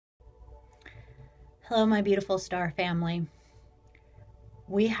Hello, my beautiful star family.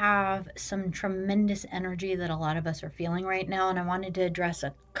 We have some tremendous energy that a lot of us are feeling right now, and I wanted to address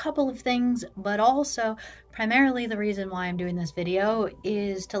a couple of things, but also primarily the reason why I'm doing this video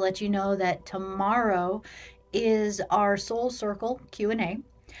is to let you know that tomorrow is our Soul Circle Q&A.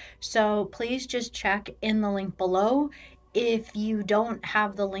 So please just check in the link below. If you don't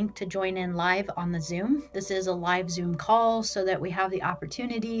have the link to join in live on the Zoom, this is a live Zoom call so that we have the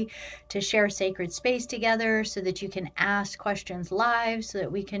opportunity to share sacred space together, so that you can ask questions live, so that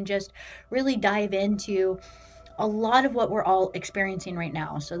we can just really dive into a lot of what we're all experiencing right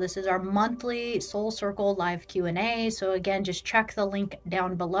now. So this is our monthly Soul Circle live Q&A. So again, just check the link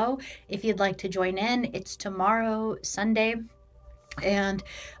down below if you'd like to join in. It's tomorrow, Sunday, and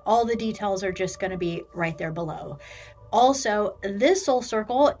all the details are just going to be right there below. Also, this Soul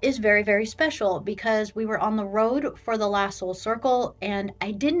Circle is very, very special because we were on the road for the last Soul Circle and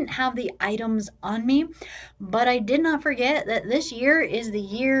I didn't have the items on me, but I did not forget that this year is the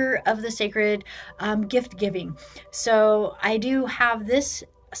year of the sacred gift giving. So I do have this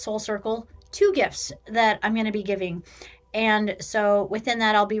Soul Circle 2 gifts that I'm going to be giving. And so within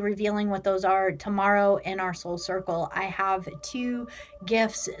that, I'll be revealing what those are tomorrow in our Soul Circle. I have 2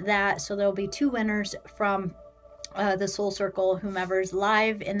 gifts so there'll be 2 winners from the Soul Circle. Whomever's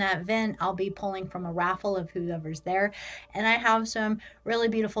live in that event, I'll be pulling from a raffle of whoever's there. And I have some really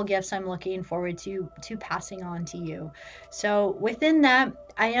beautiful gifts I'm looking forward to passing on to you. So within that,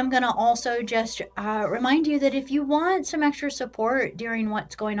 I am going to also just remind you that if you want some extra support during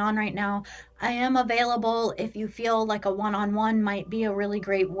what's going on right now, I am available. If you feel like a one-on-one might be a really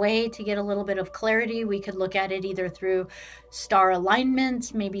great way to get a little bit of clarity, we could look at it either through star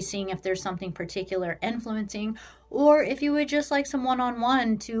alignments, maybe seeing if there's something particular influencing, or if you would just like some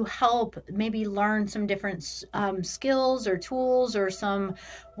one-on-one to help maybe learn some different skills or tools or some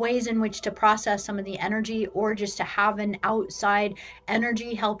ways in which to process some of the energy, or just to have an outside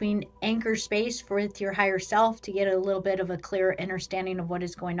energy helping anchor space with your higher self to get a little bit of a clear understanding of what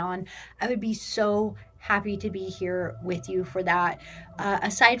is going on, I would be so happy to be here with you for that.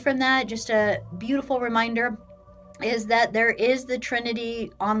 Aside from that, just a beautiful reminder is that there is the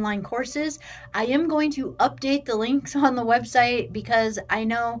Trinity online courses. I am going to update the links on the website because I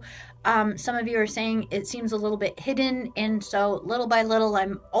know some of you are saying it seems a little bit hidden, and so little by little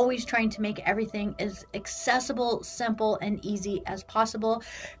I'm always trying to make everything as accessible, simple, and easy as possible,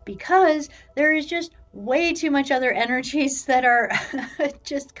 because there is just way too much other energies that are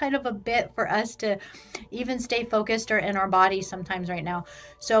just kind of a bit for us to even stay focused or in our body sometimes right now.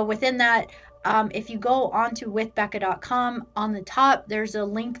 So within that, if you go onto withbecca.com, on the top there's a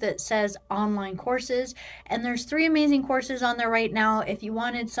link that says online courses, and there's 3 amazing courses on there right now. If you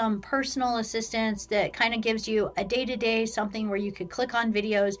wanted some personal assistance that kind of gives you a day-to-day something where you could click on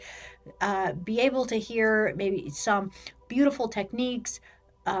videos, be able to hear maybe some beautiful techniques,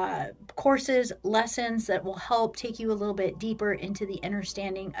 courses, lessons that will help take you a little bit deeper into the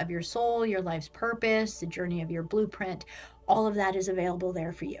understanding of your soul, your life's purpose, the journey of your blueprint, all of that is available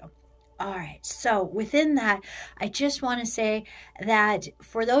there for you. All right, so within that, I just want to say that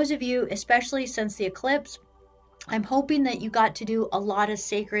for those of you, especially since the eclipse, I'm hoping that you got to do a lot of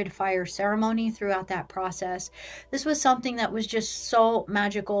sacred fire ceremony throughout that process. This was something that was just so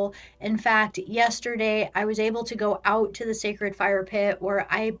magical. In fact, yesterday I was able to go out to the sacred fire pit where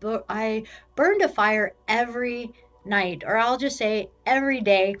I burned a fire every night, or I'll just say every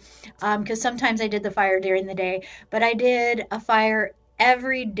day, because sometimes I did the fire during the day, but I did a fire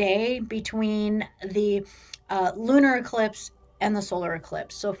every day between the lunar eclipse and the solar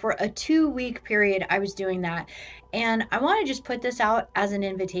eclipse. So for a 2-week period, I was doing that. And I want to just put this out as an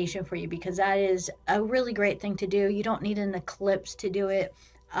invitation for you, because that is a really great thing to do. You don't need an eclipse to do it.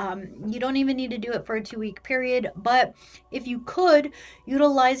 You don't even need to do it for a 2-week period, but if you could,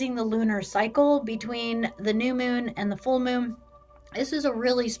 utilizing the lunar cycle between the new moon and the full moon, this is a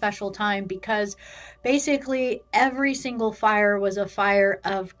really special time, because basically every single fire was a fire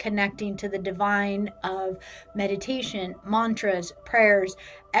of connecting to the divine, of meditation, mantras, prayers,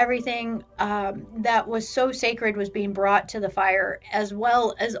 everything that was so sacred was being brought to the fire, as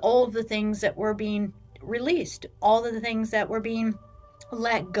well as all of the things that were being released, all of the things that were being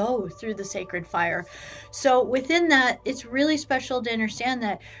let go through the sacred fire. So within that, it's really special to understand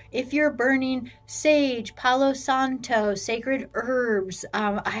that if you're burning sage, palo santo, sacred herbs,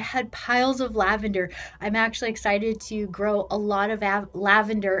 I had piles of lavender. I'm actually excited to grow a lot of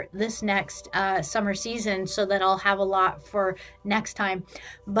lavender this next summer season, so that I'll have a lot for next time.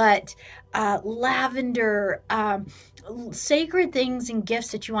 But lavender, sacred things and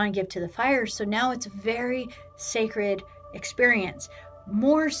gifts that you want to give to the fire. So now it's a very sacred experience.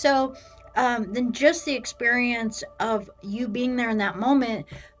 More so than just the experience of you being there in that moment.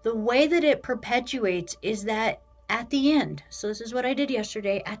 The way that it perpetuates is that at the end, so this is what I did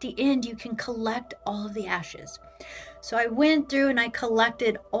yesterday, at the end, you can collect all of the ashes. So I went through and I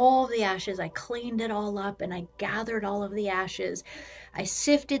collected all the ashes. I cleaned it all up and I gathered all of the ashes. I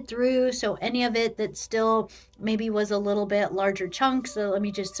sifted through, so any of it that still maybe was a little bit larger chunks. So let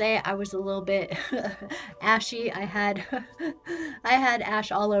me just say I was a little bit ashy. I had I had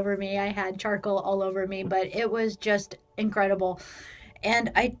ash all over me. I had charcoal all over me, but it was just incredible.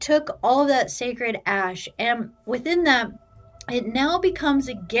 And I took all of that sacred ash, and within that, it now becomes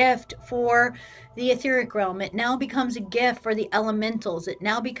a gift for the etheric realm. It now becomes a gift for the elementals. It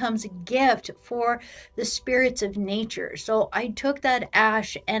now becomes a gift for the spirits of nature. So I took that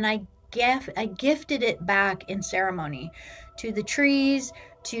ash and I gifted it back in ceremony to the trees,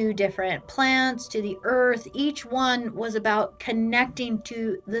 to different plants, to the earth. Each one was about connecting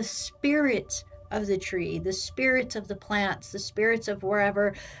to the spirits of the tree, the spirits of the plants, the spirits of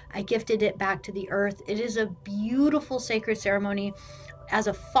wherever. I gifted it back to the earth. It is a beautiful sacred ceremony as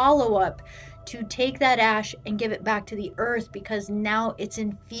a follow-up to take that ash and give it back to the earth, because now it's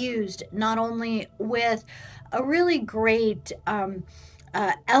infused not only with a really great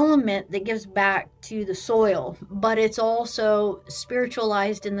element that gives back to the soil, but it's also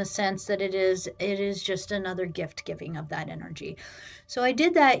spiritualized in the sense that it is just another gift giving of that energy. So I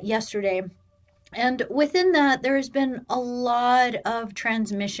did that yesterday. And within that, there has been a lot of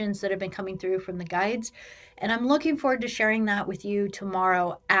transmissions that have been coming through from the guides. And I'm looking forward to sharing that with you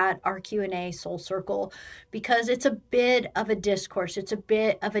tomorrow at our Q&A Soul Circle, because it's a bit of a discourse. It's a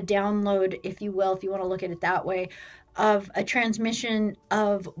bit of a download, if you will, if you want to look at it that way, of a transmission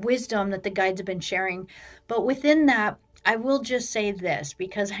of wisdom that the guides have been sharing. But within that, I will just say this,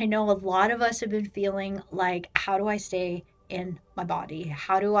 because I know a lot of us have been feeling like, how do I stay in my body?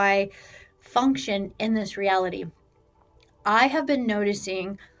 How do I function in this reality? I have been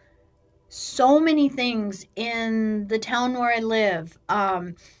noticing so many things in the town where I live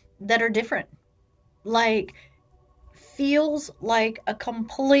that are different. Like, feels like a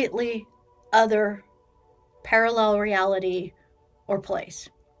completely other parallel reality or place.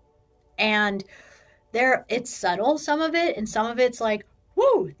 And it's subtle, some of it, and some of it's like,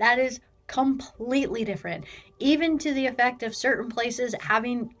 whoo, that is completely different. Even to the effect of certain places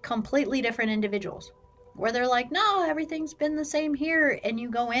having completely different individuals, where they're like, no, everything's been the same here. And you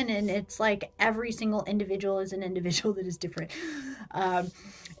go in and it's like every single individual is an individual that is different.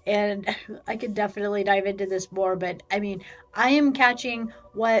 And I could definitely dive into this more, but I mean, I am catching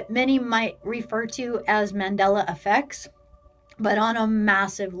what many might refer to as Mandela effects, but on a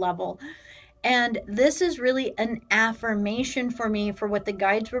massive level. And this is really an affirmation for me for what the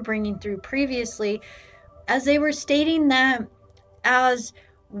guides were bringing through previously, as they were stating that as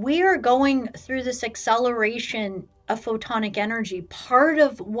we are going through this acceleration of photonic energy, part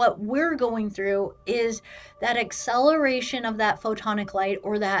of what we're going through is that acceleration of that photonic light,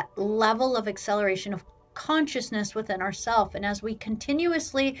 or that level of acceleration of consciousness within ourselves. And as we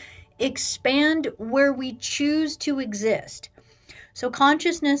continuously expand where we choose to exist. So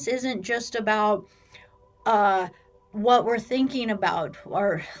consciousness isn't just about what we're thinking about,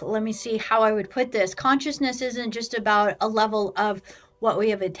 or let me see how I would put this. Consciousness isn't just about a level of what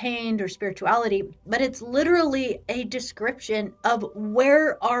we have attained or spirituality, but it's literally a description of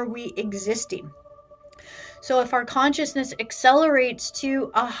where are we existing. So if our consciousness accelerates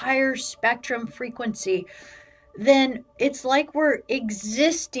to a higher spectrum frequency, then it's like we're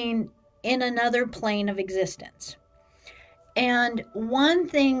existing in another plane of existence. And one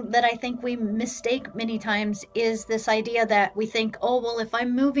thing that I think we mistake many times is this idea that we think, oh, well, if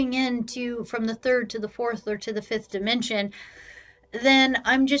I'm moving into from the third to the fourth or to the fifth dimension, then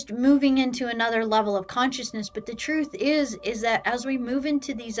I'm just moving into another level of consciousness. But the truth is that as we move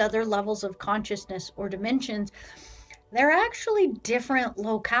into these other levels of consciousness or dimensions, they're actually different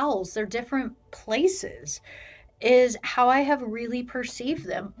locales. They're different places, is how I have really perceived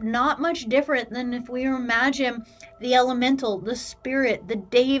them. Not much different than if we imagine the elemental, the spirit, the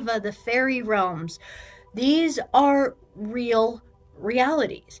deva, the fairy realms. These are real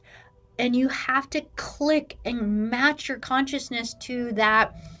realities. And you have to click and match your consciousness to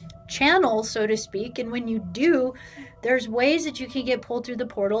that channel, so to speak. And when you do, there's ways that you can get pulled through the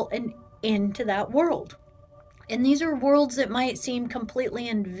portal and into that world. And these are worlds that might seem completely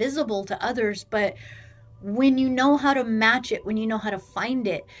invisible to others, but when you know how to match it, when you know how to find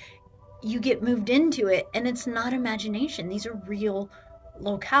it, you get moved into it. And it's not imagination. These are real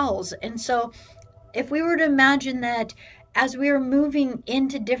locales. And so if we were to imagine that as we are moving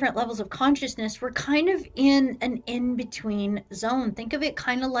into different levels of consciousness, we're kind of in an in-between zone. Think of it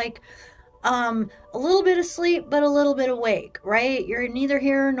kind of like a little bit asleep, but a little bit awake, right? You're neither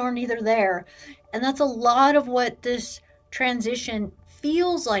here nor neither there. And that's a lot of what this transition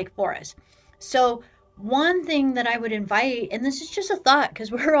feels like for us. So, one thing that I would invite, and this is just a thought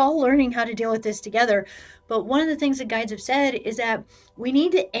because we're all learning how to deal with this together, but one of the things that guides have said is that we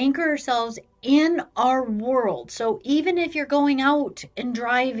need to anchor ourselves in our world. So, even if you're going out and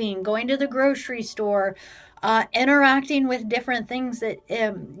driving, going to the grocery store, interacting with different things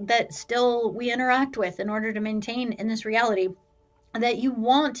that still we interact with in order to maintain in this reality, that you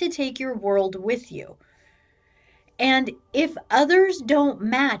want to take your world with you. And if others don't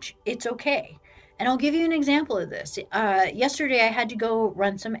match, it's okay. And I'll give you an example of this. Yesterday, I had to go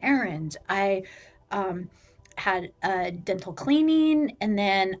run some errands. I had a dental cleaning, and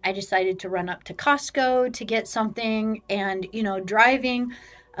then I decided to run up to Costco to get something. And, driving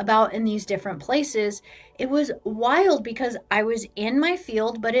about in these different places, it was wild because I was in my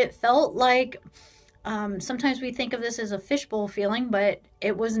field, but it felt like sometimes we think of this as a fishbowl feeling, but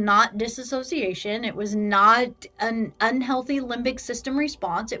it was not disassociation. It was not an unhealthy limbic system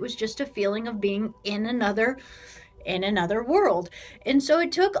response. It was just a feeling of being in another world. And so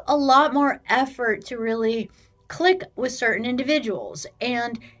it took a lot more effort to really click with certain individuals,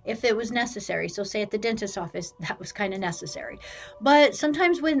 and if it was necessary. So say at the dentist's office, that was kind of necessary. But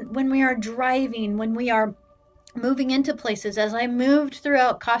sometimes when we are driving, when we are moving into places, as I moved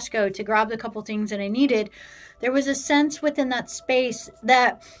throughout Costco to grab the couple things that I needed, there was a sense within that space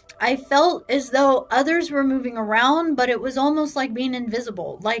that I felt as though others were moving around, but it was almost like being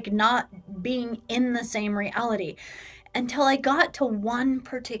invisible, like not being in the same reality, until I got to one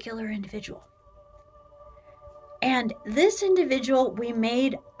particular individual. And this individual, we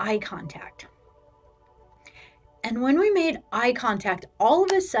made eye contact. And when we made eye contact, all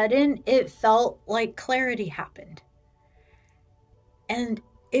of a sudden, it felt like clarity happened. And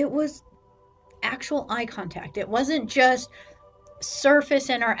it was actual eye contact. It wasn't just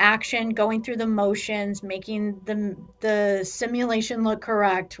surface interaction, going through the motions, making the simulation look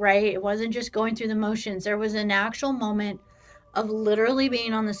correct, right? It wasn't just going through the motions. There was an actual moment of literally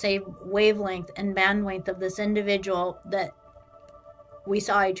being on the same wavelength and bandwidth of this individual, that we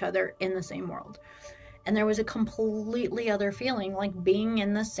saw each other in the same world. And there was a completely other feeling, like being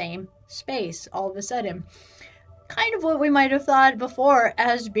in the same space all of a sudden. Kind of what we might have thought before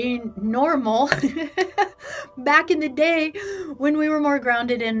as being normal back in the day when we were more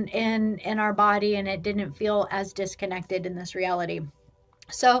grounded in our body and it didn't feel as disconnected in this reality.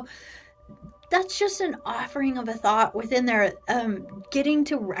 So that's just an offering of a thought within there, getting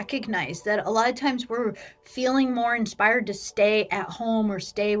to recognize that a lot of times we're feeling more inspired to stay at home or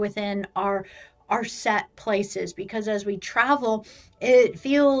stay within our set places, because as we travel, it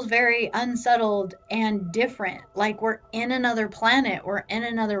feels very unsettled and different, like we're in another planet, we're in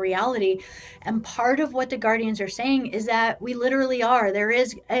another reality. And part of what the guardians are saying is that we literally are. There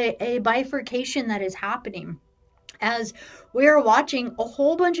is a bifurcation that is happening as we are watching a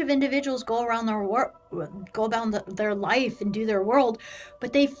whole bunch of individuals go around their life and do their world,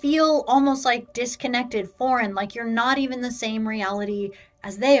 but they feel almost like disconnected, foreign, like you're not even the same reality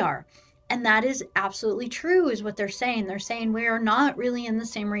as they are. And that is absolutely true, is what they're saying. They're saying we are not really in the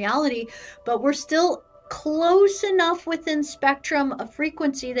same reality, but we're still close enough within spectrum of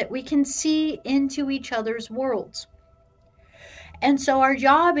frequency that we can see into each other's worlds. And so our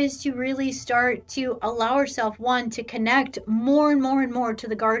job is to really start to allow ourselves, one, to connect more and more and more to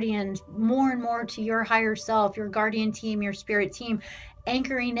the guardians, more and more to your higher self, your guardian team, your spirit team,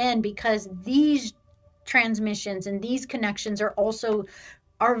 anchoring in, because these transmissions and these connections are also,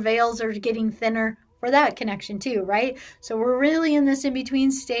 our veils are getting thinner for that connection too, right? So we're really in this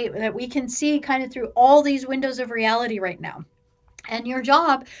in-between state that we can see kind of through all these windows of reality right now. And your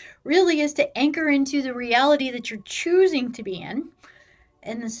job really is to anchor into the reality that you're choosing to be in.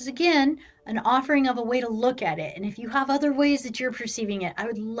 And this is, again, an offering of a way to look at it. And if you have other ways that you're perceiving it, I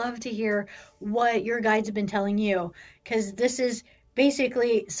would love to hear what your guides have been telling you, because this is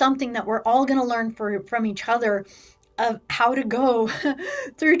basically something that we're all going to learn from each other, of how to go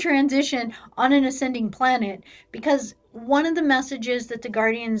through transition on an ascending planet. Because one of the messages that the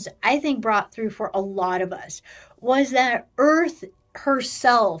guardians, I think, brought through for a lot of us was that Earth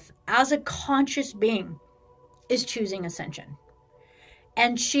herself, as a conscious being, is choosing ascension.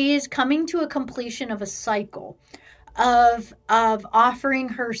 And she is coming to a completion of a cycle of offering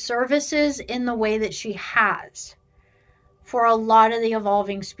her services in the way that she has for a lot of the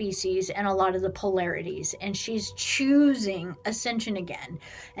evolving species and a lot of the polarities. And she's choosing ascension again.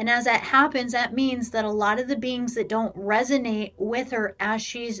 And as that happens, that means that a lot of the beings that don't resonate with her as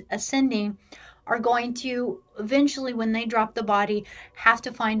she's ascending are going to eventually, when they drop the body, have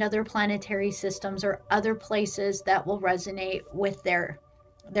to find other planetary systems or other places that will resonate with their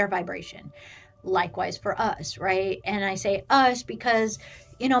vibration. Likewise for us, right? And I say us because,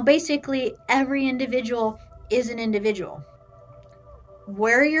 basically every individual is an individual.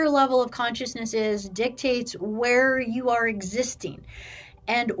 Where your level of consciousness is dictates where you are existing.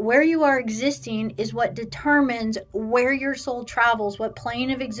 And where you are existing is what determines where your soul travels, what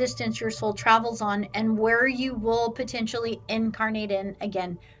plane of existence your soul travels on, and where you will potentially incarnate in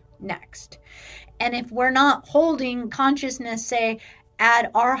again next. And if we're not holding consciousness, say,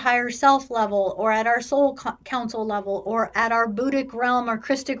 at our higher self level, or at our soul council level, or at our Buddhic realm or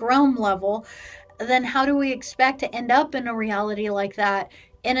Christic realm level, then how do we expect to end up in a reality like that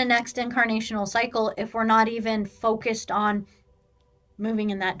in a next incarnational cycle if we're not even focused on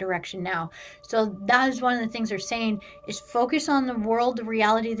moving in that direction now? So that is one of the things they're saying, is focus on the world, the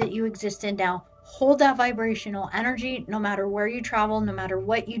reality that you exist in now. Hold that vibrational energy no matter where you travel, no matter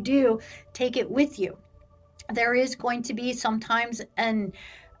what you do. Take it with you. There is going to be sometimes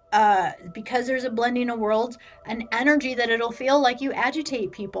because there's a blending of worlds, an energy that it'll feel like you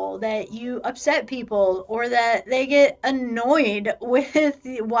agitate people, that you upset people, or that they get annoyed with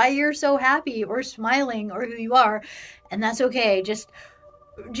why you're so happy or smiling or who you are. And that's okay. Just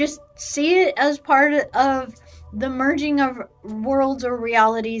see it as part of the merging of worlds or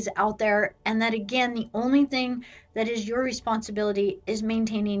realities out there. And that, again, the only thing that is your responsibility is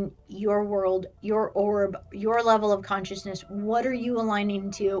maintaining your world, your orb, your level of consciousness. What are you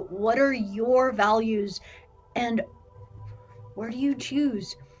aligning to? What are your values? And where do you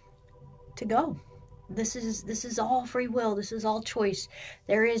choose to go? This is all free will. This is all choice.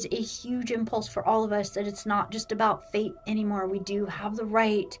 There is a huge impulse for all of us that it's not just about fate anymore. We do have the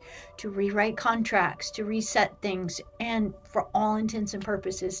right to rewrite contracts, to reset things, and for all intents and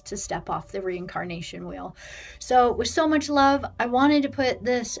purposes to step off the reincarnation wheel. So with so much love, I wanted to put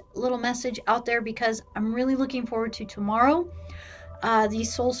this little message out there because I'm really looking forward to tomorrow.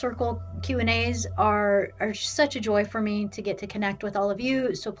 These Soul Circle Q&As are such a joy for me to get to connect with all of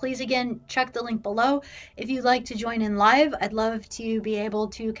you. So please, again, check the link below. If you'd like to join in live, I'd love to be able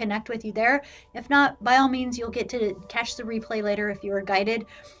to connect with you there. If not, by all means, you'll get to catch the replay later if you are guided.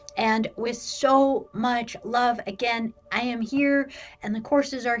 And with so much love, again, I am here and the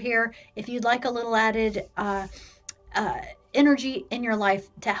courses are here. If you'd like a little added energy in your life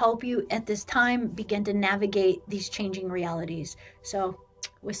to help you at this time begin to navigate these changing realities. So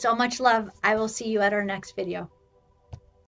with so much love, I will see you at our next video.